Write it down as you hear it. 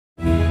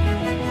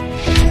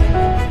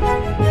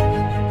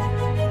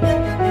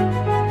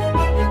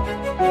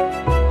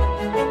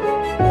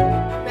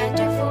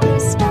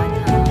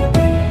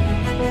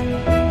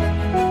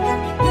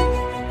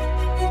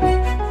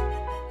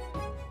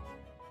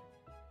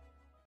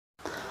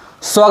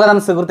സ്വാഗതം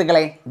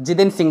സുഹൃത്തുക്കളെ,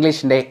 ജിതിൻസ്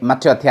ഇംഗ്ലീഷിൻ്റെ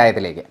മറ്റൊരു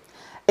അധ്യായത്തിലേക്ക്.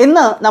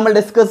 ഇന്ന് നമ്മൾ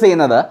ഡിസ്കസ്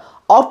ചെയ്യുന്നത്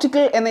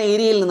ആർട്ടിക്കിൾ എന്ന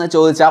ഏരിയയിൽ നിന്ന്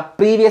ചോദിച്ച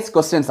പ്രീവിയസ്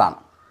ക്വസ്റ്റ്യൻസ് ആണ്.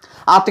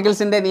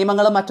 ആർട്ടിക്കിൾസിൻ്റെ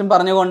നിയമങ്ങളും മറ്റും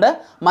പറഞ്ഞുകൊണ്ട്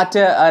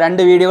മറ്റ്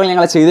 2 വീഡിയോകൾ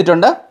ഞങ്ങൾ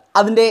ചെയ്തിട്ടുണ്ട്.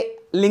 അതിൻ്റെ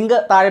ലിങ്ക്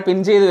താഴെ പിൻ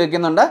ചെയ്ത്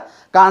വെക്കുന്നുണ്ട്,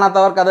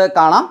 കാണാത്തവർക്കത്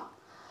കാണാം.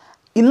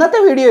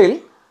 ഇന്നത്തെ വീഡിയോയിൽ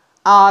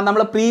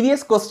നമ്മൾ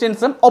പ്രീവിയസ്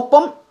ക്വസ്റ്റ്യൻസും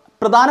ഒപ്പം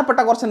പ്രധാനപ്പെട്ട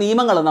കുറച്ച്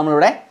നിയമങ്ങളും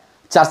നമ്മളിവിടെ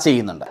ചർച്ച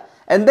ചെയ്യുന്നുണ്ട്.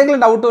 എന്തെങ്കിലും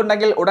ഡൗട്ട്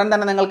ഉണ്ടെങ്കിൽ ഉടൻ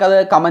തന്നെ നിങ്ങൾക്കത്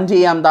കമൻറ്റ്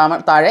ചെയ്യാം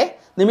താഴെ.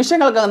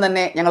 നിമിഷങ്ങൾക്കകം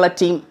തന്നെ ഞങ്ങളുടെ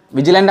ടീം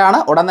വിജിലൻ്റ് ആണ്,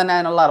 ഉടൻ തന്നെ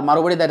അതിനുള്ള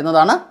മറുപടി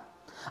തരുന്നതാണ്.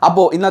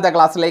 അപ്പോൾ ഇന്നത്തെ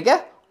ക്ലാസ്സിലേക്ക്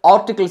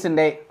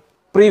ആർട്ടിക്കിൾസിൻ്റെ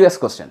പ്രീവിയസ്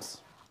ക്വസ്റ്റ്യൻസ്.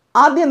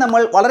 ആദ്യം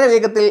നമ്മൾ വളരെ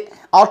വേഗത്തിൽ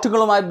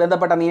ആർട്ടിക്കിളുമായി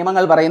ബന്ധപ്പെട്ട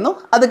നിയമങ്ങൾ പറയുന്നു,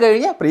 അത്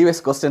കഴിഞ്ഞ്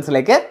പ്രീവിയസ്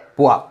ക്വസ്റ്റ്യൻസിലേക്ക്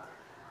പോവാം.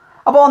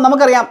 അപ്പോൾ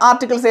നമുക്കറിയാം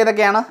ആർട്ടിക്കിൾസ്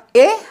ഏതൊക്കെയാണ്.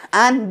 എ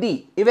ആൻഡ് ഡി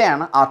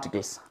ഇവയാണ്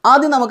ആർട്ടിക്കിൾസ്.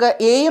 ആദ്യം നമുക്ക്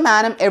എയും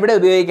ആനും എവിടെ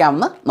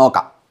ഉപയോഗിക്കാമെന്ന്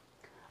നോക്കാം.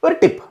 ഒരു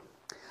ടിപ്പ്: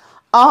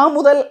 ആ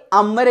മുതൽ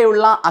അം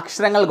വരെയുള്ള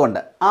അക്ഷരങ്ങൾ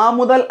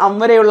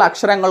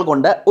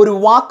കൊണ്ട് ഒരു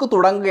വാക്ക്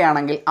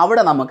തുടങ്ങുകയാണെങ്കിൽ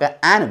അവിടെ നമുക്ക്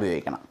ആൻ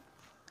ഉപയോഗിക്കണം.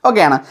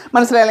 ഓക്കെയാണ്,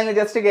 മനസ്സിലായില്ലെങ്കിൽ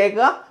ജസ്റ്റ്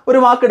കേൾക്കുക. ഒരു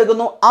വാക്ക്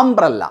എടുക്കുന്നു,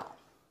 അംബ്രല്ല.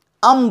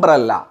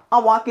 ആ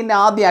വാക്കിൻ്റെ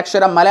ആദ്യ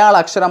അക്ഷരം മലയാള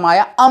അക്ഷരമായ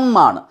അം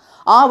ആണ്.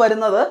 ആ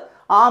വരുന്നത്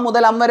ആ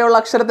മുതൽ അം വരെയുള്ള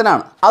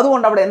അക്ഷരത്തിനാണ്.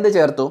 അതുകൊണ്ട് അവിടെ എന്ത്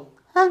ചേർത്തു?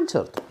 ആൻ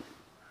ചേർത്തു.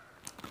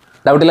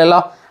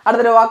 ഡൗട്ടില്ലല്ലോ.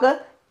 അടുത്തൊരു വാക്ക്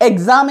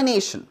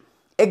എക്സാമിനേഷൻ.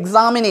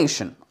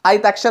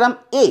 ആദ്യത്തെ അക്ഷരം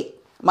എ,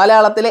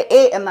 മലയാളത്തിലെ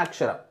എ എന്ന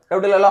അക്ഷരം.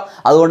 ഡൗട്ടില്ലല്ലോ.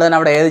 അതുകൊണ്ട് തന്നെ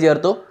അവിടെ ഏത്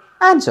ചേർത്തു?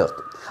 ആൻ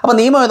ചേർത്തു. അപ്പോൾ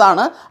നിയമം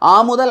ഇതാണ്: ആ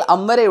മുതൽ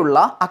അം വരെയുള്ള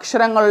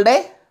അക്ഷരങ്ങളുടെ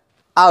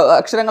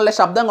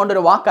ശബ്ദം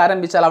കൊണ്ടൊരു വാക്ക്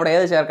ആരംഭിച്ചാൽ അവിടെ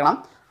ഏത് ചേർക്കണം?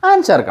 ആൻ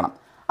ചേർക്കണം.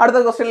 അടുത്ത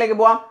ക്വസ്റ്റ്യനിലേക്ക്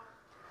പോവാം.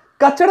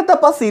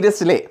 കച്ചടത്തപ്പ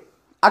സീരീസിലെ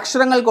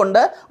അക്ഷരങ്ങൾ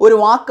കൊണ്ട് ഒരു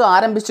വാക്ക്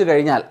ആരംഭിച്ചു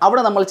കഴിഞ്ഞാൽ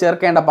അവിടെ നമ്മൾ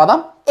ചേർക്കേണ്ട പദം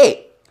എ.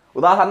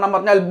 ഉദാഹരണം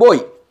പറഞ്ഞാൽ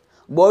ബോയ്.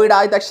 ബോയുടെ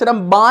ആദ്യത്തെ അക്ഷരം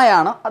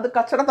ബായാണ്, അത്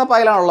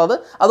കച്ചടത്തപ്പയിലാണുള്ളത്.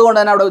 അതുകൊണ്ട്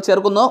തന്നെ അവിടെ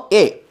ചേർക്കുന്നു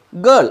എ.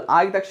 ഗേൾ,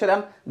 ആദ്യത്തെ അക്ഷരം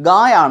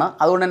ഗായാണ്,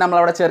 അതുകൊണ്ട് തന്നെ നമ്മൾ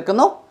അവിടെ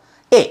ചേർക്കുന്നു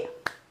എ.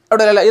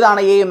 അവിടെ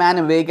ഇതാണ് എയും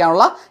ആനും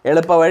ഉപയോഗിക്കാനുള്ള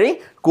എളുപ്പ വഴി.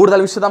 കൂടുതൽ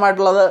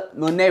വിശദമായിട്ടുള്ളത്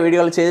മുന്നേ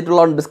വീഡിയോകൾ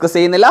ചെയ്തിട്ടുള്ളതുകൊണ്ട് ഡിസ്കസ്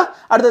ചെയ്യുന്നില്ല.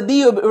 അടുത്ത ദി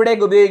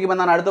ഇവിടേക്ക്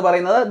ഉപയോഗിക്കുമെന്നാണ് അടുത്ത്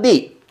പറയുന്നത്. ദി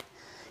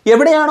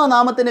എവിടെയാണോ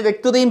നാമത്തിന്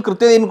വ്യക്തതയും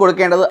കൃത്യതയും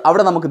കൊടുക്കേണ്ടത്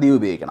അവിടെ നമുക്ക് ദി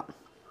ഉപയോഗിക്കണം.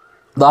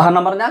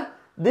 ഉദാഹരണം പറഞ്ഞാൽ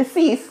this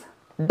is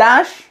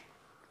dash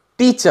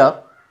teacher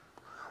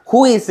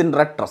who is in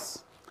red dress.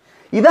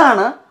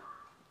 ഇതാണ്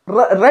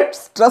റെഡ്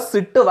സ്ട്രെസ്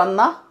ഇട്ട്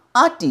വന്ന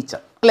ആ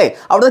ടീച്ചർ, അല്ലേ?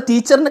 അവിടെ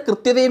ടീച്ചറിന്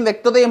കൃത്യതയും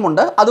വ്യക്തതയും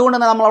ഉണ്ട്, അതുകൊണ്ട്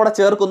തന്നെ നമ്മൾ അവിടെ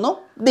ചേർക്കുന്നു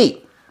ദി.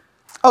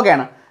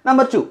 ഓക്കെയാണ്.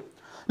 നമ്പർ 2,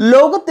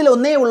 ലോകത്തിൽ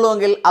ഒന്നേ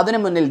ഉള്ളുവെങ്കിൽ അതിന്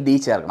മുന്നിൽ ദി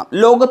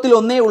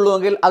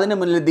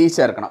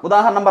ചേർക്കണം.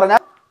 ഉദാഹരണം പറഞ്ഞാൽ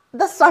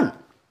the sun,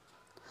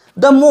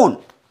 the moon,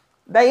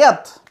 the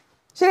earth.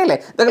 ശരിയല്ലേ?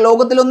 ഇതൊക്കെ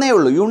ലോകത്തിൽ ഒന്നേ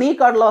ഉള്ളൂ,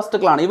 യുണീക്ക് ആയിട്ടുള്ള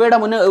വസ്തുക്കളാണ്.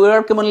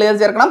 ഇവയ്ക്ക് മുന്നിൽ ഏത്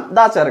ചേർക്കണം? ദ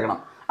ചേർക്കണം.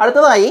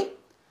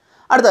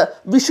 അടുത്ത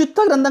വിശുദ്ധ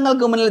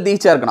ഗ്രന്ഥങ്ങൾക്ക് മുന്നിൽ ദി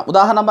ചേർക്കണം.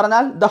 ഉദാഹരണം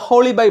പറഞ്ഞാൽ the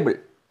holy Bible,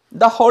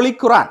 the holy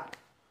ഖുറാൻ.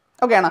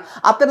 ഓക്കെയാണ്.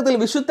 അത്തരത്തിൽ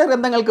വിശുദ്ധ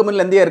ഗ്രന്ഥങ്ങൾക്ക്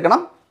മുന്നിൽ എന്ത് ചേർക്കണം?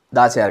 ദ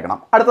ചേർക്കണം.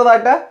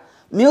 അടുത്തതായിട്ട്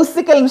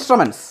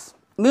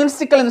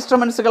musical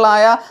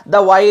ഇൻസ്ട്രുമെൻസുകളായ the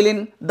violin,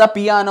 the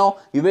piano,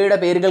 ഇവയുടെ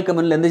പേരുകൾക്ക്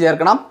മുന്നിൽ എന്ത്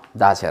ചേർക്കണം?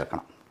 ദ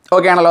ചേർക്കണം.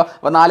 ഓക്കെ ആണല്ലോ.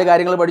 അപ്പോൾ 4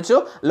 കാര്യങ്ങൾ പഠിച്ചു.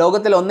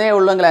 ലോകത്തിൽ ഒന്നേ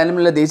ഉള്ളെങ്കിൽ അതിന്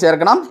മുന്നിൽ ദി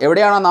ചേർക്കണം.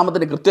 എവിടെയാണോ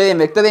നാമത്തിന് കൃത്യതയും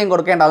വ്യക്തതയും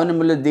കൊടുക്കേണ്ട അതിന്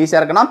മുന്നിൽ ദി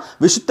ചേർക്കണം.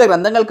 വിശുദ്ധ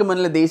ഗ്രന്ഥങ്ങൾക്ക്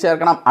മുന്നിൽ ദി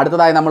ചേർക്കണം.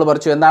 അടുത്തതായി നമ്മൾ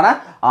പഠിച്ചു എന്താണ്?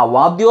 ആ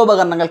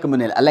വാദ്യോപകരണങ്ങൾക്ക്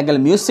മുന്നിൽ അല്ലെങ്കിൽ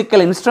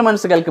മ്യൂസിക്കൽ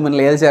ഇൻസ്ട്രുമെൻസുകൾക്ക്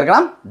മുന്നിൽ ഏത്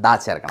ചേർക്കണം? ദ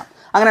ചേർക്കണം.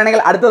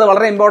 അങ്ങനെയാണെങ്കിൽ അടുത്തത്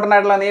വളരെ ഇമ്പോർട്ടൻ്റ്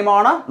ആയിട്ടുള്ള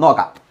നിയമമാണ്,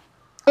 നോക്കാം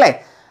അല്ലേ?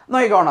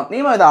 നോക്കിക്കോണം.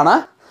 നിയമം ഇതാണ്: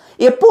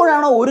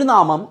 എപ്പോഴാണോ ഒരു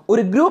നാമം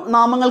ഒരു ഗ്രൂപ്പ്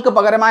നാമങ്ങൾക്ക്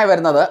പകരമായി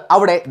വരുന്നത്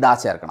അവിടെ ദ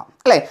ചേർക്കണം,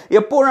 അല്ലേ?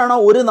 എപ്പോഴാണോ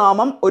ഒരു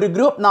നാമം ഒരു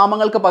ഗ്രൂപ്പ്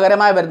നാമങ്ങൾക്ക്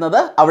പകരമായി വരുന്നത്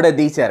അവിടെ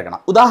ദി ചേർക്കണം.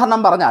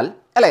 ഉദാഹരണം പറഞ്ഞാൽ,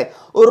 അല്ലേ,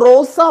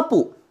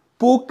 റോസാപ്പൂ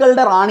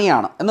പൂക്കളുടെ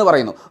റാണിയാണ് എന്ന്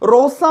പറയുന്നു.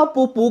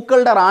 റോസാപ്പൂ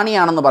പൂക്കളുടെ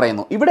റാണിയാണെന്ന്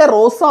പറയുന്നു. ഇവിടെ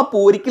റോസാപ്പൂ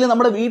ഒരിക്കലും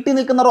നമ്മുടെ വീട്ടിൽ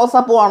നിൽക്കുന്ന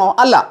റോസാപ്പൂ ആണോ?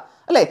 അല്ല,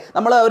 അല്ലേ?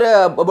 നമ്മൾ ഒരു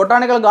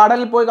ബൊട്ടാണിക്കൽ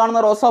ഗാർഡനിൽ പോയി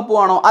കാണുന്ന റോസാപ്പൂ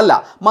ആണോ? അല്ല.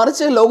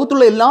 മറിച്ച്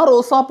ലോകത്തുള്ള എല്ലാ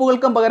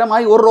റോസാപ്പൂകൾക്കും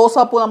പകരമായി ഒരു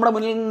റോസാപ്പൂ നമ്മുടെ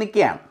മുന്നിൽ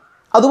നിൽക്കുകയാണ്.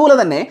 അതുപോലെ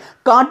തന്നെ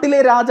കാട്ടിലെ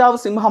രാജാവ്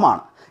സിംഹമാണ്.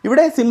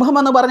 ഇവിടെ സിംഹം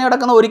എന്ന് പറഞ്ഞു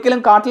കിടക്കുന്ന ഒരിക്കലും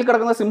കാട്ടിൽ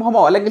കിടക്കുന്ന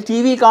സിംഹമോ അല്ലെങ്കിൽ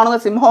TV കാണുന്ന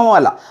സിംഹമോ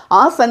അല്ല.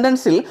 ആ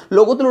സെൻറ്റൻസിൽ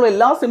ലോകത്തിലുള്ള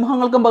എല്ലാ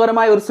സിംഹങ്ങൾക്കും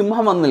പകരമായി ഒരു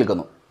സിംഹം വന്ന്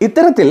നിൽക്കുന്നു.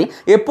 ഇത്തരത്തിൽ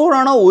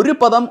എപ്പോഴാണോ ഒരു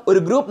പദം ഒരു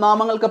ഗ്രൂപ്പ്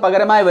നാമങ്ങൾക്ക്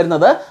പകരമായി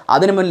വരുന്നത്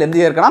അതിന് മുന്നിൽ എന്ത്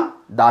ചേർക്കണം?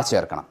 ദ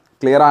ചേർക്കണം.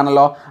 ക്ലിയർ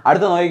ആണല്ലോ.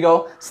 അടുത്ത് നോക്കിക്കോ.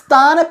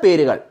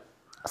 സ്ഥാനപ്പേരുകൾ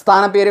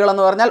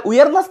എന്ന് പറഞ്ഞാൽ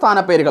ഉയർന്ന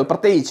സ്ഥാനപ്പേരുകൾ.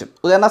 പ്രത്യേകിച്ചും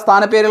ഉയർന്ന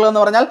സ്ഥാനപ്പേരുകൾ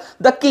എന്ന് പറഞ്ഞാൽ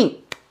ദ കിങ്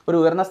ഒരു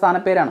ഉയർന്ന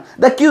സ്ഥാനപ്പേരാണ്,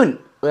 ദ ക്യൂൻ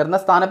ഉയർന്ന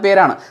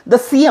സ്ഥാനപ്പേരാണ്, ദ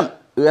CM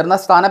ഉയർന്ന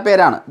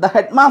സ്ഥാനപ്പേരാണ്, ദ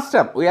ഹെഡ്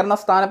മാസ്റ്റർ ഉയർന്ന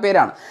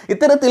സ്ഥാനപ്പേരാണ്.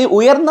 ഇത്തരത്തിൽ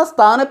ഉയർന്ന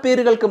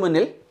സ്ഥാനപ്പേരുകൾക്ക്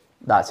മുന്നിൽ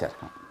ദ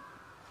ചേർക്കണം.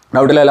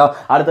 ഡൗട്ടില്ലല്ലോ.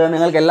 അടുത്തത്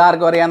നിങ്ങൾക്ക്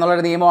എല്ലാവർക്കും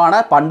അറിയാമെന്നുള്ളൊരു നിയമമാണ്.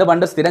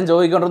 പണ്ട് സ്ഥിരം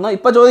ചോദിക്കൊണ്ടിരുന്നു,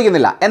 ഇപ്പോൾ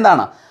ചോദിക്കുന്നില്ല.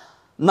 എന്താണ്?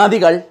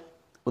 നദികൾ.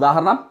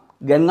 ഉദാഹരണം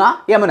ഗംഗ,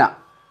 യമുന.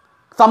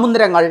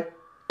 സമുദ്രങ്ങൾ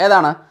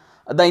ഏതാണ്?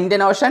 The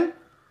Indian Ocean,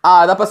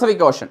 the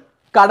Pacific Ocean.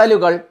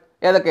 കടലുകൾ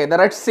ഏതൊക്കെ?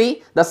 The Red Sea,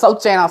 the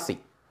south China see,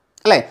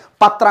 അല്ലേ?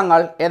 പത്രങ്ങൾ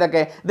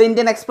ഏതൊക്കെ? The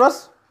Indian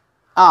express,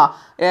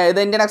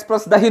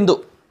 the Hindu,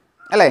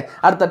 അല്ലേ?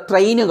 അടുത്ത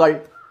ട്രെയിനുകൾ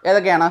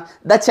ഏതൊക്കെയാണ്?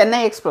 ദ ചെന്നൈ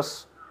എക്സ്പ്രസ്,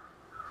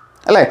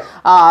 അല്ലേ?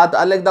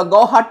 അല്ലെങ്കിൽ ദ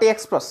ഗോഹാട്ടി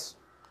എക്സ്പ്രസ്,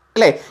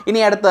 അല്ലേ? ഇനി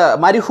അടുത്ത്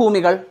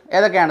മരുഭൂമികൾ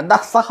ഏതൊക്കെയാണ്? The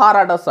Sahara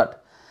desert.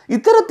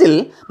 ഇത്തരത്തിൽ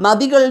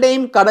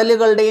നദികളുടെയും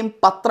കടലുകളുടെയും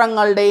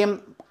പത്രങ്ങളുടെയും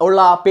ഉള്ള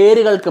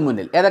പേരുകൾക്ക്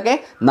മുന്നിൽ ഏതൊക്കെ?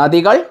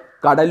 നദികൾ,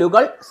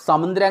 കടലുകൾ,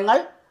 സമുദ്രങ്ങൾ,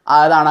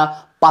 അതാണ്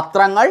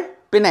പത്രങ്ങൾ,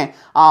 പിന്നെ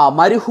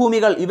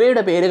മരുഭൂമികൾ,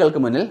 ഇവയുടെ പേരുകൾക്ക്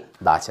മുന്നിൽ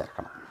ദാ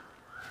ചേർക്കണം.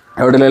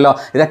 എവിടെയല്ലോ?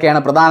 ഇതൊക്കെയാണ്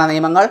പ്രധാന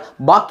നിയമങ്ങൾ.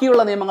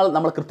 ബാക്കിയുള്ള നിയമങ്ങൾ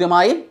നമ്മൾ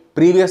കൃത്യമായും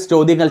പ്രീവിയസ്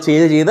ചോദ്യങ്ങൾ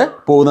ചെയ്ത്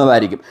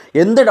പോകുന്നതായിരിക്കും.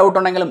 എന്ത് ഡൗട്ട്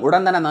ഉണ്ടെങ്കിലും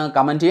ഉടൻ തന്നെ നിങ്ങൾക്ക്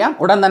കമൻറ്റ് ചെയ്യാം.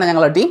 ഉടൻ തന്നെ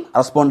ഞങ്ങളുടെ ടീം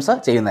റെസ്പോൺസ്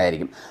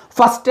ചെയ്യുന്നതായിരിക്കും.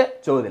 ഫസ്റ്റ്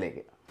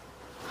ചോദ്യത്തിലേക്ക്.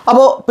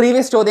 അപ്പോൾ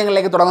പ്രീവിയസ്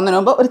ചോദ്യങ്ങളിലേക്ക് തുടങ്ങുന്നതിന്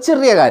മുമ്പ് ഒരു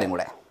ചെറിയ കാര്യം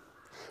കൂടെ.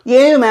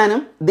 ഏയും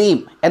ആനും ദീം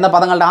എന്ന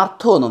പദങ്ങളുടെ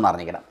അർത്ഥം ഒന്നും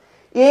അറിഞ്ഞിരിക്കണം.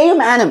 ഏയും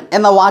ആനും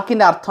എന്ന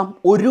വാക്കിൻ്റെ അർത്ഥം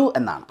ഒരു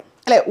എന്നാണ്,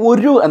 അല്ലേ?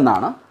 ഒരു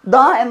എന്നാണ്. ദ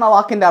എന്ന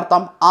വാക്കിൻ്റെ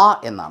അർത്ഥം ആ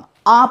എന്നാണ്.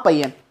 ആ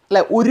പയ്യൻ,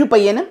 അല്ലേ? ഒരു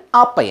പയ്യനും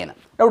ആ പയ്യനും.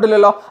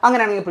 ഡൗട്ടില്ലല്ലോ?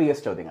 അങ്ങനെയാണെങ്കിൽ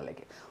previous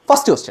ചോദ്യങ്ങളിലേക്ക്.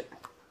 First question.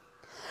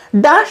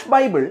 Dash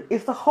Bible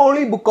is the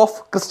holy book of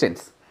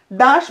Christians.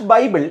 Dash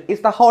Bible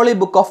is the holy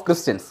book of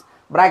Christians.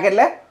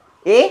 ബ്രാക്കറ്റിലെ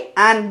A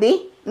and the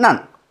none.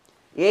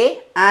 A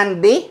and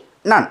the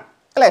none,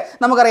 അല്ലേ?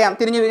 നമുക്കറിയാം,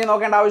 തിരിഞ്ഞു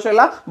നോക്കേണ്ട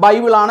ആവശ്യമില്ല.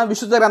 ബൈബിളാണ്,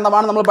 വിശുദ്ധ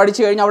ഗ്രന്ഥമാണ്. നമ്മൾ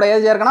പഠിച്ചു കഴിഞ്ഞാൽ അവിടെ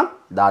ഏത് ചേർക്കണം?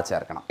 ദാ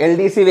ചേർക്കണം.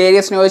 LDC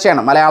വേരിയസിന്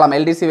ചോദിച്ചാണ്, Malayalam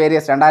LDC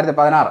various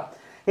 2016.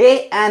 A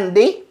and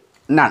the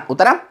none,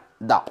 ഉത്തരം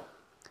ദ.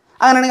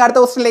 അങ്ങനെയാണെങ്കിൽ അടുത്ത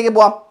ക്വസ്റ്റ്യനിലേക്ക്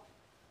പോവാം.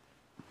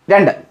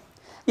 2.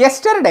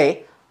 Yesterday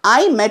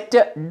I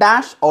met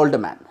dash old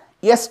man.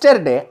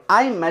 Yesterday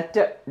I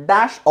met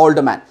dash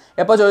old man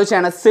എപ്പോൾ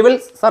ചോദിച്ചാണ്? സിവിൽ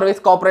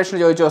സർവീസ് കോർപ്പറേഷൻ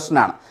ചോദിച്ച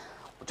ക്വസ്റ്റ്യനാണ്.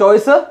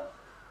 Choice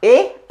A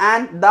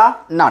and the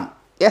none.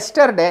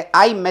 Yesterday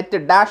I met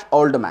dash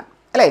old man,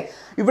 അല്ലേ?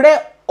 ഇവിടെ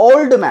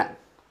ഓൾഡ് മാൻ,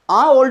 ആ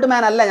ഓൾഡ്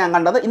മാൻ അല്ല ഞാൻ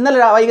കണ്ടത്.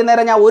 ഇന്നലെ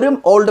വൈകുന്നേരം ഞാൻ ഒരു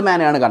ഓൾഡ്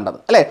മാനെയാണ് കണ്ടത്,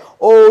 അല്ലേ?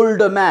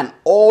 ഓൾഡ് മാൻ,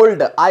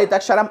 ഓൾഡ്, ആദ്യത്തെ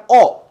അക്ഷരം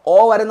ഓ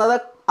വരുന്നത്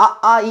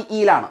ആ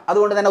ഇയിലാണ്.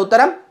 അതുകൊണ്ട് തന്നെ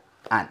ഉത്തരം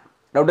ആൻ.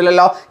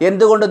 ഡൗട്ടില്ലല്ലോ?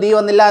 എന്തുകൊണ്ട് ദീ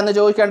വന്നില്ല എന്ന്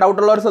ചോദിക്കാൻ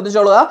ഡൗട്ടുള്ളവർ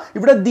ശ്രദ്ധിച്ചോളുക.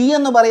 ഇവിടെ ദീ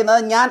എന്ന് പറയുന്നത്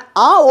ഞാൻ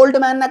ആ ഓൾഡ്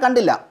മാനിനെ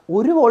കണ്ടില്ല,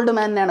 ഒരു ഓൾഡ്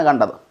മാനിനെയാണ്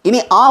കണ്ടത്. ഇനി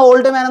ആ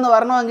ഓൾഡ് മാൻ എന്ന്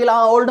പറയണമെങ്കിൽ ആ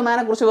ഓൾഡ്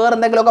മാനെ കുറിച്ച് വേറെ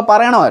എന്തെങ്കിലുമൊക്കെ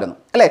പറയണമായിരുന്നു,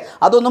 അല്ലേ?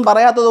 അതൊന്നും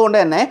പറയാത്തത് കൊണ്ട്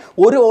തന്നെ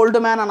ഒരു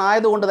ഓൾഡ് മാൻ ആണ്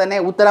ആയതുകൊണ്ട് തന്നെ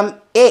ഉത്തരം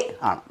എ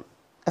ആണ്,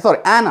 സോറി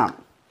ആൻ ആണ്.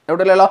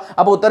 ഡൗട്ടില്ലല്ലോ?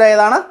 അപ്പോൾ ഉത്തരം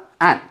ഏതാണ്?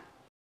 ആൻ.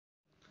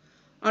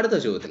 അടുത്ത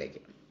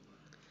ചോദ്യത്തിലേക്ക്.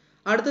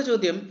 അടുത്ത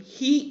ചോദ്യം.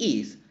 He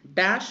is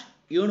dash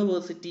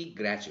university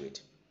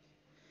graduate.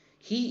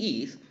 He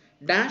is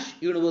dash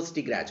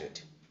university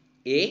graduate.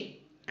 A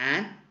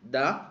and the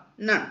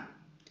none.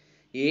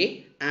 A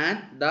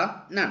and the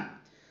none.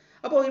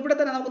 അപ്പോൾ ഇവിടെ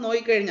തന്നെ നമുക്ക്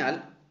നോക്കിക്കഴിഞ്ഞാൽ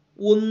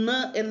ഒന്ന്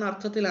എന്ന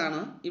അർത്ഥത്തിലാണ്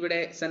ഇവിടെ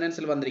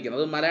സെൻറ്റൻസിൽ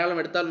വന്നിരിക്കുന്നത്. മലയാളം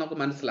എടുത്താൽ നമുക്ക്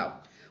മനസ്സിലാവും.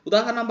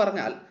 ഉദാഹരണം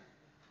പറഞ്ഞാൽ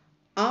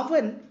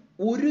അവൻ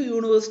ഒരു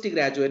യൂണിവേഴ്സിറ്റി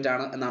ഗ്രാജുവേറ്റ്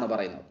ആണ് എന്നാണ്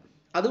പറയുന്നത്.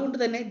 അതുകൊണ്ട്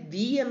തന്നെ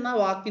ദി എന്ന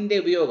വാക്കിൻ്റെ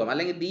ഉപയോഗം,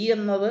 അല്ലെങ്കിൽ ദി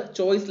എന്നത്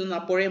ചോയ്സിൽ നിന്ന്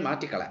അപ്പോഴേ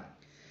മാറ്റിക്കളയാം.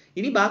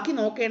 ഇനി ബാക്കി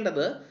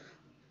നോക്കേണ്ടത്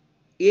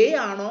എ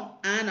ആണോ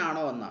ആൻ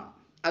ആണോ എന്നാണ്.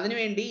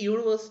 അതിനുവേണ്ടി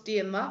യൂണിവേഴ്സിറ്റി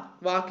എന്ന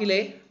വാക്കിലെ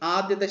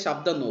ആദ്യത്തെ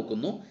ശബ്ദം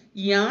നോക്കുന്നു.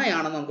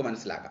 യായാണെന്ന് നമുക്ക്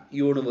മനസ്സിലാക്കാം.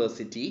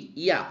 യൂണിവേഴ്സിറ്റി,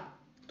 യാ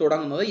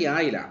തുടങ്ങുന്നത്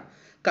യായിലാണ്.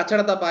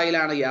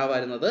 കച്ചടത്തപ്പായിലാണ് യാ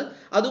വരുന്നത്.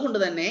 അതുകൊണ്ട്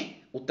തന്നെ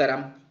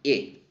ഉത്തരം എ.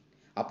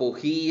 അപ്പോൾ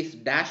he is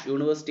dash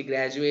university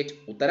graduate,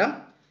 ഉത്തരം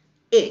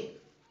എ.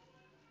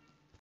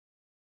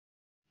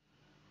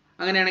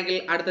 അങ്ങനെയാണെങ്കിൽ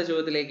അടുത്ത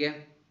ചോദ്യത്തിലേക്ക്.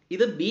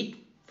 ഇത് ബീറ്റ്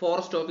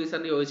ഫോറസ്റ്റ്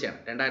ഓഫീസറിന് ചോദിച്ചാണ്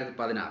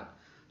 2016.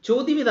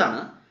 ചോദ്യം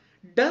ഇതാണ്.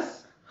 Does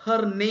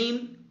her name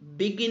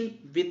begin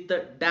with the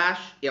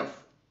dash f.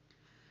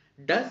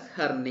 Does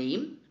her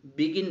name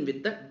begin with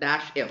the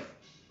dash f?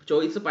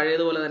 Choice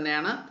പഴയതുപോലെ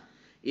തന്നെയാണ്.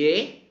 എ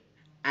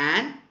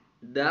ആൻഡ്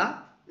ദ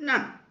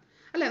നൺ,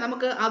 അല്ലേ?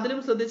 നമുക്ക് അതിലും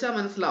ശ്രദ്ധിച്ചാൽ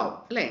മനസ്സിലാവും,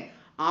 അല്ലേ?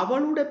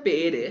 അവളുടെ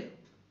പേര്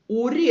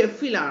ഒരു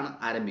എഫിലാണ്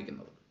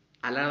ആരംഭിക്കുന്നത്,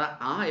 അല്ലാതെ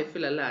ആ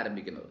എഫിലല്ല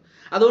ആരംഭിക്കുന്നത്.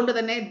 അതുകൊണ്ട്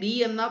തന്നെ ഡി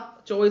എന്ന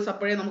ചോയ്സ്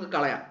അപ്പോഴേ നമുക്ക്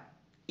കളയാം.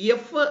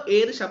 എഫ്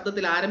ഏത്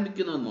ശബ്ദത്തിൽ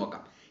ആരംഭിക്കുന്നു എന്ന്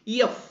നോക്കാം.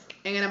 എഫ്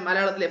എങ്ങനെ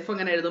മലയാളത്തിൽ എഫ്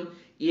എങ്ങനെ എഴുതും?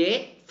 A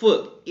F,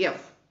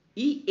 F.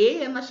 ഈ എ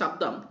എന്ന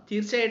ശബ്ദം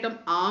തീർച്ചയായിട്ടും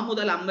ആ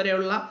മുതൽ അം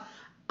വരെയുള്ള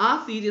ആ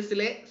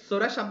സീരീസിലെ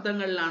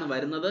സ്വരശബ്ദങ്ങളിലാണ്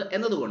വരുന്നത്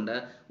എന്നതുകൊണ്ട്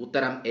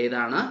ഉത്തരം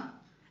ഏതാണ്?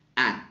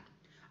 ആൻ.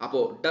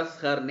 അപ്പോൾ does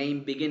her name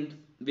begin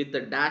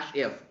with dash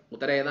F,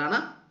 ഉത്തരം ഏതാണ്?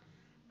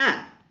 ആൻ.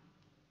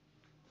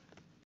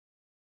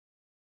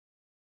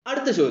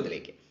 അടുത്ത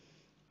ചോദ്യത്തിലേക്ക്.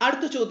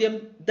 അടുത്ത ചോദ്യം.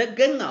 The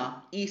Ganga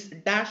is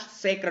dash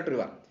Sacred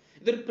river.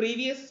 ഇതൊരു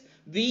പ്രീവിയസ്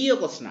VO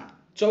ക്വസ്റ്റ്യൻ ആണ്.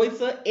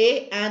 Choice A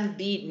and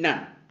the none.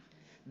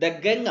 The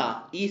Ganga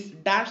is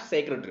dash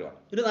Sacred river.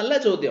 ഒരു നല്ല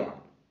ചോദ്യമാണ്.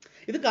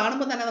 ഇത്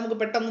കാണുമ്പോൾ തന്നെ നമുക്ക്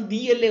പെട്ടെന്ന് ദി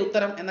അല്ലേ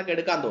ഉത്തരം എന്നൊക്കെ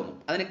എടുക്കാൻ തോന്നും.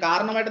 അതിന്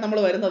കാരണമായിട്ട് നമ്മൾ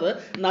വരുന്നത്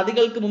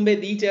നദികൾക്ക് മുമ്പേ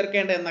ദി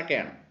ചേർക്കേണ്ട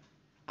എന്നൊക്കെയാണ്.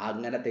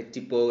 അങ്ങനെ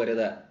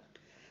തെറ്റിപ്പോകരുത്.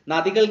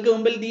 നദികൾക്ക്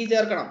മുമ്പിൽ ദി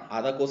ചേർക്കണം.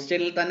 അത്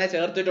ക്വസ്റ്റ്യനിൽ തന്നെ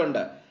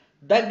ചേർത്തിട്ടുണ്ട്.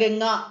 ദ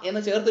ഗംഗ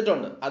എന്ന്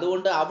ചേർത്തിട്ടുണ്ട്.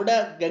 അതുകൊണ്ട് അവിടെ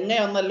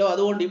ഗംഗയൊന്നല്ലോ,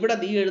 അതുകൊണ്ട് ഇവിടെ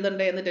ദി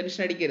എഴുതണ്ടേ എന്ന്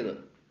ടെൻഷൻ അടിക്കരുത്.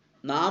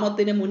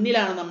 നാമത്തിന്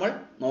മുന്നിലാണ് നമ്മൾ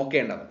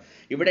നോക്കേണ്ടത്.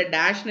 ഇവിടെ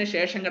ഡാഷിന്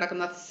ശേഷം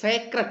കിടക്കുന്ന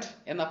സേക്രട്ട്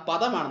എന്ന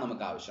പദമാണ്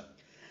നമുക്ക് ആവശ്യം.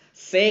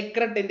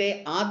 സേക്രട്ടിന്റെ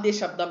ആദ്യ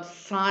ശബ്ദം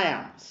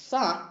സായാണ്. സ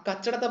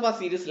കച്ചടത്തപ്പ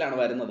സീരീസിലാണ്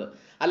വരുന്നത്,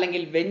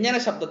 അല്ലെങ്കിൽ വ്യഞ്ജന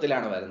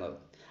ശബ്ദത്തിലാണ് വരുന്നത്.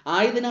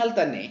 ആയതിനാൽ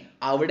തന്നെ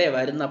അവിടെ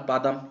വരുന്ന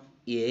പദം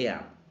എ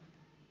ആണ്.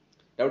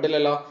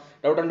 ഡൗട്ടില്ലല്ലോ?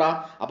 ഡൗട്ടുണ്ടോ?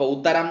 അപ്പൊ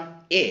ഉത്തരം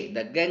A.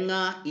 The Ganga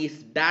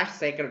is dash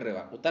Sacred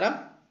river, ഉത്തരം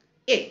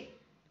എ.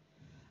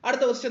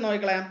 അടുത്ത ക്വസ്റ്റ്യൻ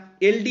നോക്കിക്കളയാം.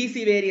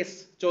 LDC വേരിയസ്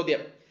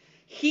ചോദ്യം.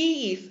 He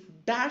is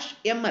dash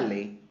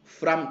MLA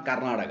from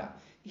Karnataka.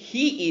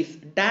 He is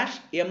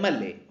dash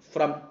MLA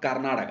from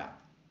Karnataka.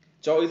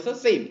 Choice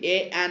same, A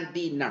and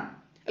the none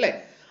അല്ലെ.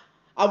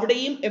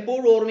 അവിടെയും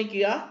എപ്പോഴും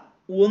ഓർമ്മിക്കുക,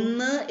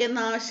 ഒന്ന് എന്ന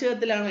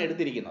ആശയത്തിലാണ്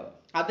എടുത്തിരിക്കുന്നത്.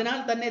 അതിനാൽ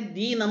തന്നെ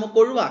ദി നമുക്ക്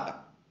ഒഴിവാക്കാം.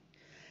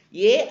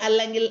 എ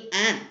അല്ലെങ്കിൽ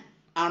ആൻ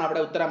ആണ്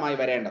അവിടെ ഉത്തരമായി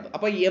വരേണ്ടത്.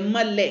 അപ്പൊ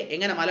MLA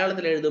എങ്ങനെ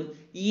മലയാളത്തിൽ എഴുതും?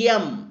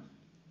 M,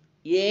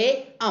 A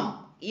M,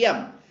 M.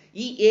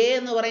 ഈ എ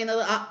എന്ന്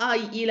പറയുന്നത്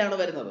യിലാണ്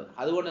വരുന്നത്.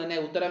 അതുകൊണ്ട് തന്നെ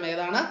ഉത്തരം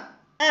ഏതാണ്?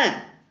 ആൻ.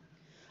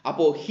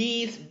 അപ്പോ he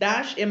is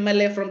dash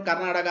MLA from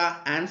Karnataka.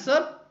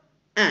 Answer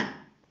an.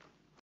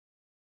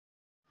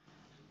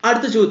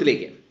 അടുത്ത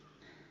ചോദ്യത്തിലേക്ക്.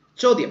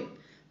 ചോദ്യം,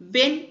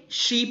 when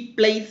she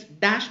plays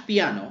dash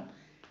piano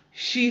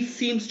she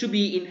seems to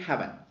be in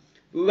heaven.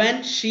 When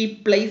she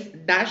plays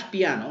dash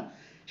piano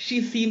she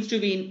seems to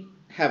be in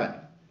heaven.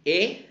 A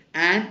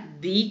and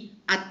the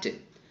at.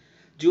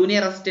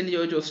 Junior assistant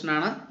ചോദിച്ച question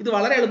ആണ്. ഇത്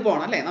വളരെ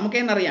എളുപ്പമാണ് അല്ലേ, നമുക്ക്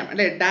എന്നറിയാം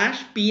അല്ലെ.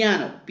 ഡാഷ്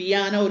പിയാനോ,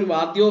 പിയാനോ ഒരു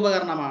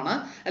വാദ്യോപകരണമാണ്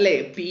അല്ലെ.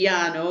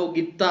 പിയാനോ,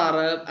 ഗിത്താർ,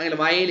 അങ്ങനെ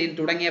വയലിൻ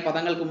തുടങ്ങിയ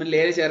പദങ്ങൾക്ക് മുന്നിൽ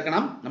ഏത്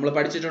ചേർക്കണം? നമ്മൾ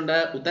പഠിച്ചിട്ടുണ്ട്.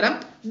 ഉത്തരം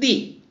ദി.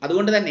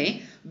 അതുകൊണ്ട് തന്നെ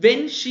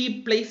when she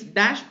plays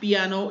dash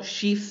piano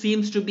she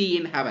seems to be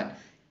in heaven.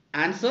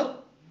 Answer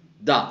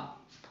the.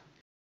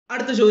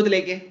 അടുത്ത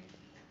ചോദ്യത്തിലേക്ക്.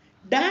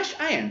 Dash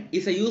iron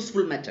is a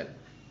useful metal.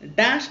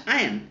 Dash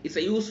iron is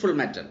a useful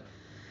metal.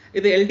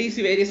 ഇത് LDC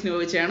വേരിയസിന്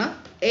ചോദിച്ചാണ്.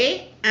 A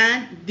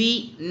and the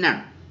none.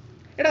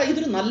 എടാ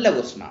ഇതൊരു നല്ല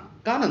question ആണ്.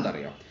 കാരണം എന്താ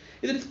അറിയോ,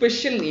 ഇതൊരു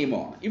സ്പെഷ്യൽ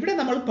നിയമമാണ്. ഇവിടെ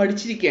നമ്മൾ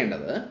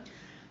പഠിച്ചിരിക്കേണ്ടത്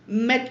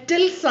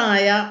മെറ്റൽസ്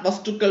ആയ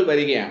വസ്തുക്കൾ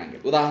വരികയാണെങ്കിൽ,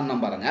 ഉദാഹരണം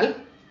പറഞ്ഞാൽ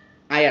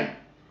അയൺ,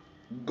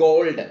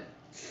 ഗോൾഡ്,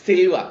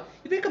 സിൽവർ,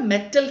 ഇവയൊക്കെ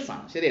മെറ്റൽസ്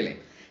ആണ്, ശരിയല്ലേ?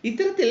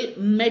 ഇത്തരത്തിൽ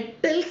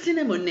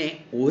മെറ്റൽസിന് മുന്നേ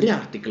ഒരു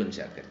ആർട്ടിക്കിളും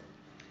ചേർക്കരുത്.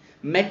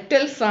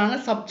 മെറ്റൽസ് ആണ്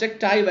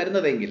സബ്ജക്റ്റ് ആയി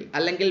വരുന്നതെങ്കിൽ,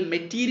 അല്ലെങ്കിൽ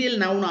മെറ്റീരിയൽ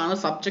നൗൺ ആണ്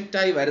സബ്ജക്റ്റ്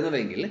ആയി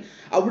വരുന്നതെങ്കിൽ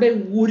അവിടെ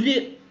ഒരു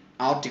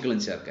ആർട്ടിക്കിളും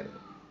ചേർക്കരുത്.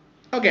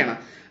 ഓക്കെ ആണ്.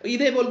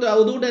 ഇതേപോലത്തെ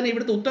അതുകൊണ്ട് തന്നെ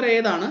ഇവിടുത്തെ ഉത്തരം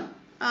ഏതാണ്?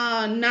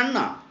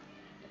 നണ്ണാണ്.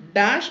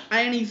 Dash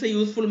iron is A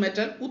useful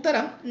metal.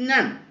 ഉത്തരം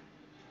നൺ.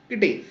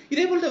 കിട്ടി.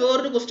 ഇതേപോലത്തെ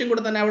വേറൊരു ക്വസ്റ്റ്യൻ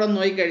കൂടെ തന്നെ അവിടെ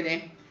നോക്കിക്കഴിഞ്ഞേ.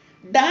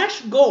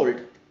 Dash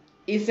gold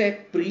is A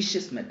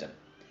precious metal.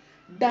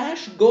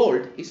 Dash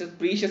gold is A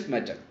precious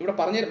metal. ഇവിടെ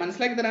പറഞ്ഞ്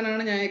മനസ്സിലാക്കി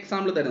തരാനാണ് ഞാൻ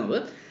എക്സാമ്പിൾ തരുന്നത്.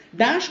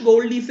 Dash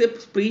gold is A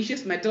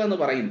precious metal എന്ന്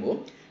പറയുമ്പോൾ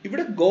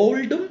ഇവിടെ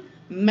ഗോൾഡും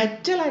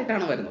മെറ്റൽ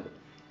ആയിട്ടാണ് വരുന്നത്,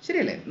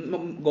 ശരിയല്ലേ?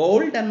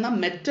 ഗോൾഡ് എന്ന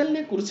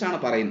മെറ്റലിനെ കുറിച്ചാണ്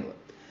പറയുന്നത്.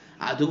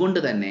 അതുകൊണ്ട്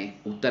തന്നെ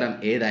ഉത്തരം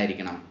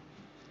ഏതായിരിക്കണം?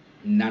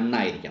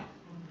 നണ്ണായിരിക്കണം.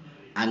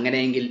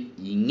 അങ്ങനെയെങ്കിൽ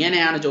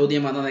ഇങ്ങനെയാണ്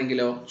ചോദ്യം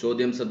വന്നതെങ്കിലോ?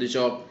 ചോദ്യം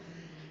ശ്രദ്ധിച്ചോ.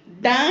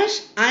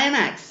 Dash iron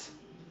ax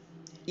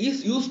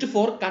is used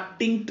for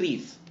cutting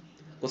trees.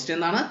 Question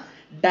എന്താണ്?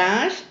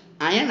 Dash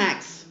iron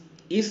ax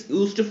is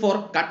used for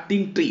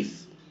cutting trees.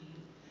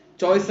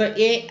 Choice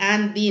A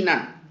and the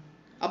none.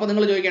 അപ്പൊ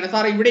നിങ്ങൾ ചോദിക്കുകയാണ്,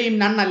 സാർ ഇവിടെയും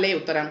നൺ അല്ലേ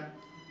ഉത്തരം?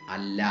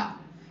 അല്ല.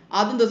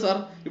 അതെന്ത് സാർ,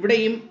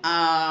 ഇവിടെയും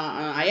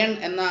അയൺ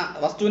എന്ന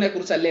വസ്തുവിനെ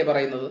കുറിച്ചല്ലേ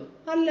പറയുന്നത്?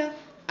 അല്ല.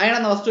 അയൺ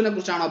എന്ന വസ്തുവിനെ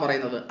കുറിച്ചാണോ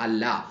പറയുന്നത്?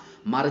 അല്ല.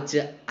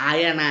 മറിച്ച്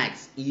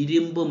അയണാക്സ്,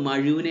 ഇരുമ്പ്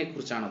മഴുവിനെ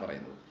കുറിച്ചാണ്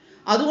പറയുന്നത്.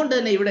 അതുകൊണ്ട്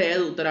തന്നെ ഇവിടെ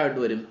ഏത്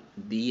ഉത്തരമായിട്ട് വരും?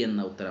 ബി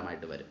എന്ന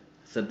ഉത്തരമായിട്ട് വരും.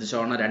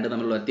 ശ്രദ്ധിച്ചോണം രണ്ട്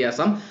തമ്മിലുള്ള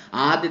വ്യത്യാസം.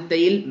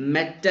 ആദ്യത്തെയിൽ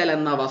മെറ്റൽ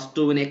എന്ന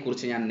വസ്തുവിനെ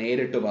കുറിച്ച് ഞാൻ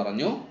നേരിട്ട്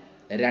പറഞ്ഞു.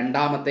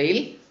 രണ്ടാമത്തെയിൽ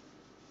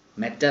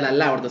മെറ്റൽ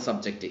അല്ല അവിടുത്തെ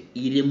സബ്ജക്റ്റ്,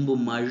 ഇരുമ്പ്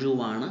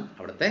മഴുവാണ്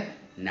അവിടുത്തെ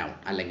നൗൺ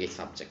അല്ലെങ്കിൽ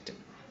സബ്ജക്റ്റ്.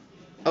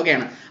 ഓക്കെ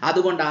ആണ്.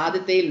 അതുകൊണ്ട്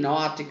ആദ്യത്തെയിൽ നോ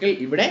ആർട്ടിക്കിൾ,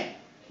 ഇവിടെ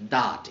ദ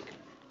ആർട്ടിക്കിൾ.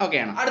 ഓക്കെ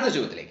ആണ്. അടുത്ത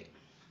ചോദ്യത്തിലേക്ക്.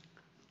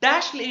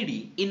 Dash lady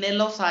in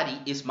yellow sari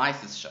is my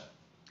sister.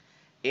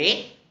 A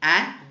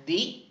and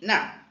the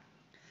none.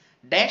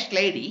 Dash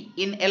lady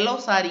in yellow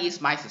sari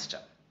is my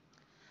sister.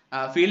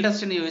 Field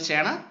ടെസ്റ്റിന്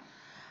ചോദിച്ചാണ്.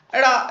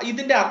 എടാ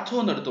ഇതിന്റെ അർത്ഥം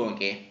ഒന്ന് എടുത്തു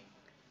നോക്കിയേ.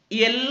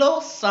 യെല്ലോ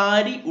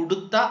സാരി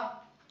ഉടുത്ത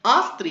ആ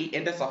സ്ത്രീ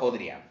എൻ്റെ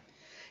സഹോദരിയാണ്.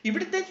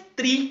 ഇവിടുത്തെ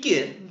സ്ത്രീക്ക്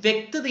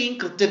വ്യക്തതയും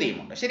കൃത്യതയും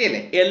ഉണ്ട്, ശരിയല്ലേ?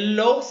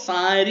 യെല്ലോ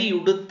സാരി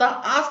ഉടുത്ത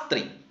ആ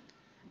സ്ത്രീ.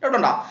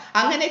 കേട്ടോ?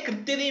 അങ്ങനെ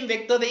കൃത്യതയും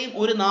വ്യക്തതയും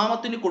ഒരു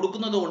നാമത്തിന്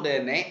കൊടുക്കുന്നത് കൊണ്ട്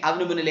തന്നെ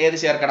അതിനു മുന്നിൽ ഏത്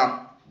ചേർക്കണം?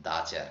 ദാ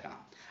ചേർക്കണം.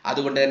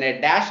 അതുകൊണ്ട് തന്നെ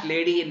dash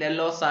lady in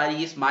yellow sari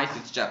is my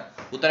sister.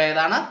 ഉത്തരം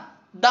ഏതാണ്?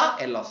 The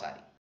yellow sari.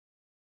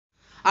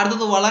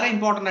 അടുത്തത് വളരെ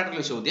ഇമ്പോർട്ടൻ്റ്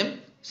ആയിട്ടുള്ള ചോദ്യം,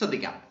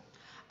 ശ്രദ്ധിക്കാം.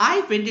 I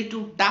went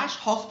to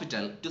dash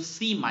hospital to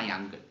see my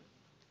uncle.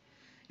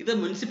 ഇത്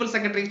മുനിസിപ്പൽ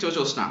സെക്രട്ടറി ചോദിച്ച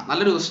ക്വസ്റ്റൻ ആണ്.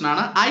 നല്ലൊരു ക്വസ്റ്റൻ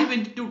ആണ്. I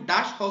went to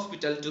dash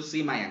hospital to see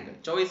my uncle.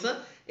 Choice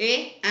A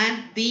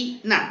and the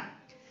none.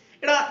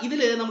 എടാ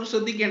ഇതിൽ നമ്മൾ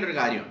ശ്രദ്ധിക്കേണ്ട ഒരു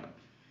കാര്യമുണ്ട്.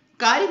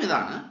 കാര്യം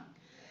ഇതാണ്,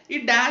 ഈ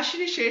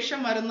ഡാഷിന് ശേഷം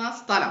വരുന്ന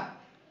സ്ഥലം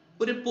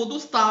ഒരു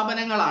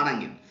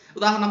പൊതുസ്ഥാപനങ്ങളാണെങ്കിൽ,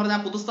 ഉദാഹരണം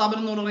പറഞ്ഞാൽ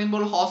പൊതുസ്ഥാപനം എന്ന്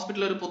പറയുമ്പോൾ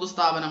ഹോസ്പിറ്റൽ ഒരു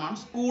പൊതുസ്ഥാപനമാണ്,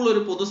 സ്കൂൾ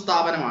ഒരു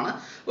പൊതുസ്ഥാപനമാണ്,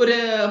 ഒരു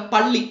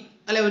പള്ളി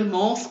അല്ലെ ഒരു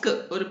മോസ്ക്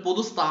ഒരു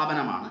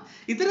പൊതുസ്ഥാപനമാണ്.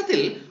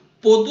 ഇത്തരത്തിൽ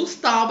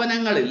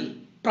പൊതുസ്ഥാപനങ്ങളിൽ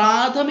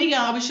പ്രാഥമിക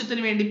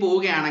ആവശ്യത്തിന് വേണ്ടി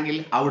പോവുകയാണെങ്കിൽ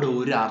അവിടെ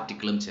ഒരു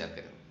ആർട്ടിക്കിളും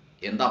ചേർക്കരുത്.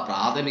 എന്താ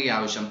പ്രാഥമിക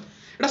ആവശ്യം?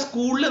 ഇവിടെ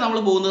സ്കൂളിൽ നമ്മൾ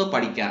പോകുന്നത്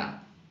പഠിക്കാനാണ്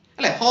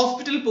അല്ലെ,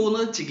 ഹോസ്പിറ്റലിൽ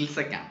പോകുന്നത്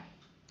ചികിത്സയ്ക്കാണ്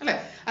അല്ലെ,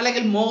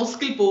 അല്ലെങ്കിൽ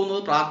മോസ്കിൽ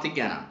പോകുന്നത്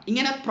പ്രാർത്ഥിക്കാനാണ്.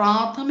 ഇങ്ങനെ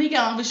പ്രാഥമിക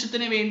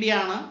ആവശ്യത്തിന്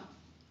വേണ്ടിയാണ്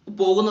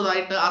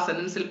പോകുന്നതായിട്ട് ആ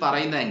സെന്റൻസിൽ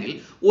പറയുന്നതെങ്കിൽ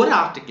ഒരു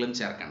ആർട്ടിക്കിളും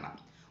ചേർക്കണ്ട.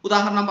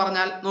 ഉദാഹരണം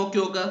പറഞ്ഞാൽ നോക്കി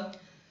നോക്ക്.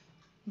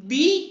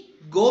 We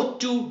go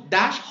to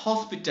dash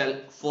hospital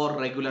four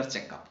regular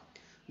checkup.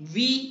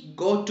 We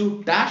go to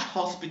dash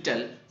hospital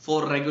four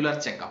regular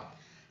checkup.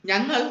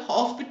 ഞങ്ങൾ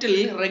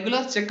ഹോസ്പിറ്റലിൽ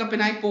റെഗുലർ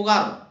ചെക്കപ്പിനായി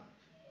പോകാറുണ്ട്.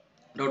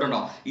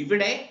 ഡൗട്ടുണ്ടോ?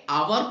 ഇവിടെ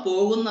അവർ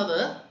പോകുന്നത്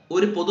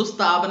ഒരു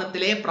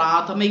പൊതുസ്ഥാപനത്തിലെ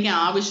പ്രാഥമിക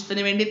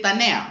ആവശ്യത്തിന് വേണ്ടി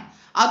തന്നെയാണ്.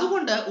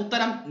 അതുകൊണ്ട്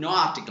ഉത്തരം നോ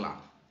ആർട്ടിക്കിൾ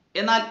ആണ്.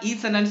 എന്നാൽ ഈ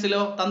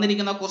സെന്റൻസിലോ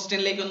തന്നിരിക്കുന്ന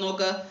ക്വസ്റ്റ്യനിലേക്ക് ഒന്ന്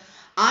നോക്ക്.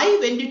 I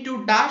went to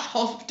dash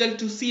hospital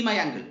to see my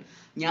uncle.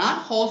 ഞാൻ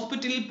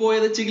ഹോസ്പിറ്റലിൽ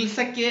പോയത്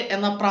ചികിത്സയ്ക്ക്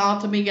എന്ന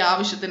പ്രാഥമിക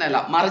ആവശ്യത്തിനല്ല,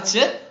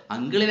 മറിച്ച്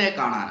അങ്കിളിനെ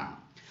കാണാനാണ്.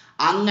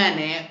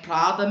 അങ്ങനെ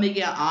പ്രാഥമിക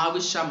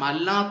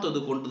ആവശ്യമല്ലാത്തത്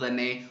കൊണ്ട്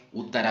തന്നെ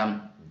ഉത്തരം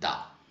ദ.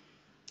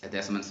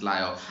 വ്യത്യാസം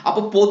മനസ്സിലായോ?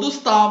 അപ്പൊ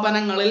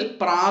പൊതുസ്ഥാപനങ്ങളിൽ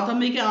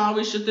പ്രാഥമിക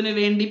ആവശ്യത്തിന്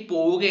വേണ്ടി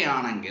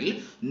പോവുകയാണെങ്കിൽ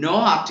നോ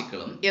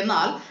ആർട്ടിക്കിളും,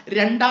 എന്നാൽ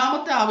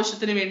രണ്ടാമത്തെ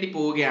ആവശ്യത്തിന് വേണ്ടി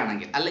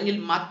പോവുകയാണെങ്കിൽ അല്ലെങ്കിൽ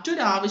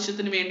മറ്റൊരു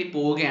ആവശ്യത്തിന് വേണ്ടി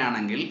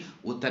പോവുകയാണെങ്കിൽ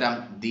ഉത്തരം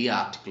ദി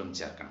ആർട്ടിക്കിളും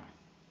ചേർക്കണം.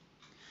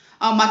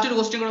 മറ്റൊരു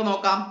ക്വസ്റ്റ്യൻ കൂടെ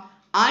നോക്കാം.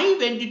 I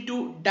went to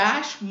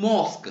dash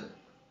mosque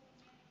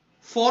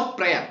for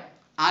prayer.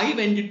 I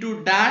went to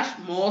dash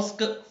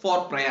mosque for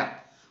prayer.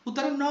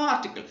 ഉത്തരം നോ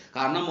ആർട്ടിക്കിൾ.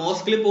 കാരണം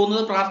മോസ്കിൽ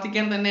പോകുന്നത്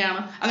പ്രാർത്ഥിക്കാൻ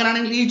തന്നെയാണ്.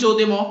 അങ്ങനെയാണെങ്കിൽ ഈ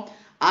ചോദ്യമോ?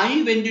 I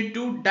went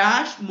to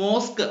dash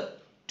mosque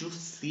to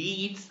see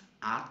it's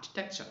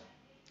architecture.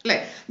 അല്ലെ,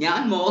 ഞാൻ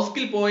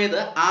മോസ്കിൽ പോയത്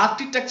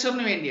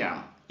ആർക്കിടെക്ചറിന്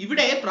വേണ്ടിയാണ്.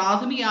 ഇവിടെ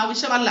പ്രാഥമിക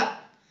ആവശ്യമല്ല,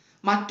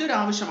 മറ്റൊരു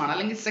ആവശ്യമാണ്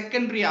അല്ലെങ്കിൽ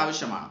സെക്കൻഡറി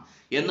ആവശ്യമാണ്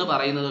എന്ന്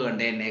പറയുന്നത്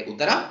കൊണ്ട് തന്നെ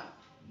ഉത്തരം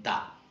ദ.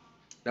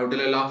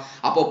 ഡൗട്ടില്ലല്ലോ?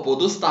 അപ്പോൾ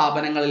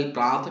പൊതുസ്ഥാപനങ്ങളിൽ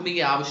പ്രാഥമിക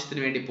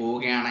ആവശ്യത്തിന് വേണ്ടി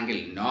പോവുകയാണെങ്കിൽ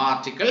നോ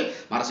ആർട്ടിക്കിൾ,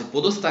 മറിച്ച്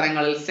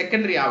പൊതുസ്ഥലങ്ങളിൽ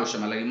സെക്കൻഡറി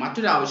ആവശ്യം അല്ലെങ്കിൽ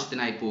മറ്റൊരു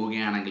ആവശ്യത്തിനായി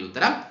പോവുകയാണെങ്കിൽ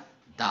ഉത്തരം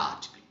ദ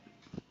ആർട്ടിക്കിൾ.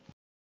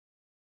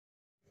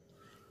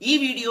 ഈ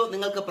വീഡിയോ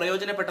നിങ്ങൾക്ക്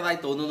പ്രയോജനപ്പെട്ടതായി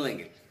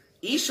തോന്നുന്നുവെങ്കിൽ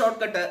ഈ ഷോർട്ട്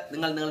കട്ട്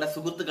നിങ്ങൾ നിങ്ങളുടെ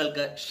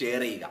സുഹൃത്തുക്കൾക്ക്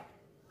ഷെയർ ചെയ്യുക.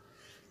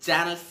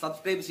 ചാനൽ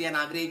സബ്സ്ക്രൈബ് ചെയ്യാൻ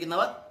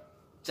ആഗ്രഹിക്കുന്നവർ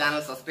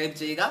ചാനൽ സബ്സ്ക്രൈബ്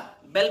ചെയ്യുക,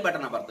 ബെൽ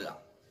ബട്ടൺ അമർത്തുക.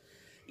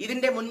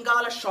 ഇതിന്റെ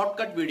മുൻകാല ഷോർട്ട്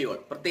കട്ട് വീഡിയോകൾ,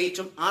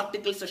 പ്രത്യേകിച്ചും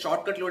ആർട്ടിക്കിൾസ്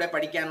ഷോർട്ട് കട്ടിലൂടെ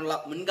പഠിക്കാനുള്ള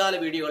മുൻകാല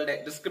വീഡിയോകളുടെ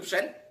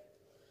ഡിസ്ക്രിപ്ഷൻ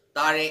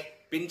താഴെ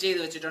പിൻ ചെയ്ത്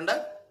വെച്ചിട്ടുണ്ട്.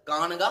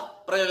 കാണുക,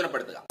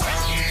 പ്രയോജനപ്പെടുത്തുക.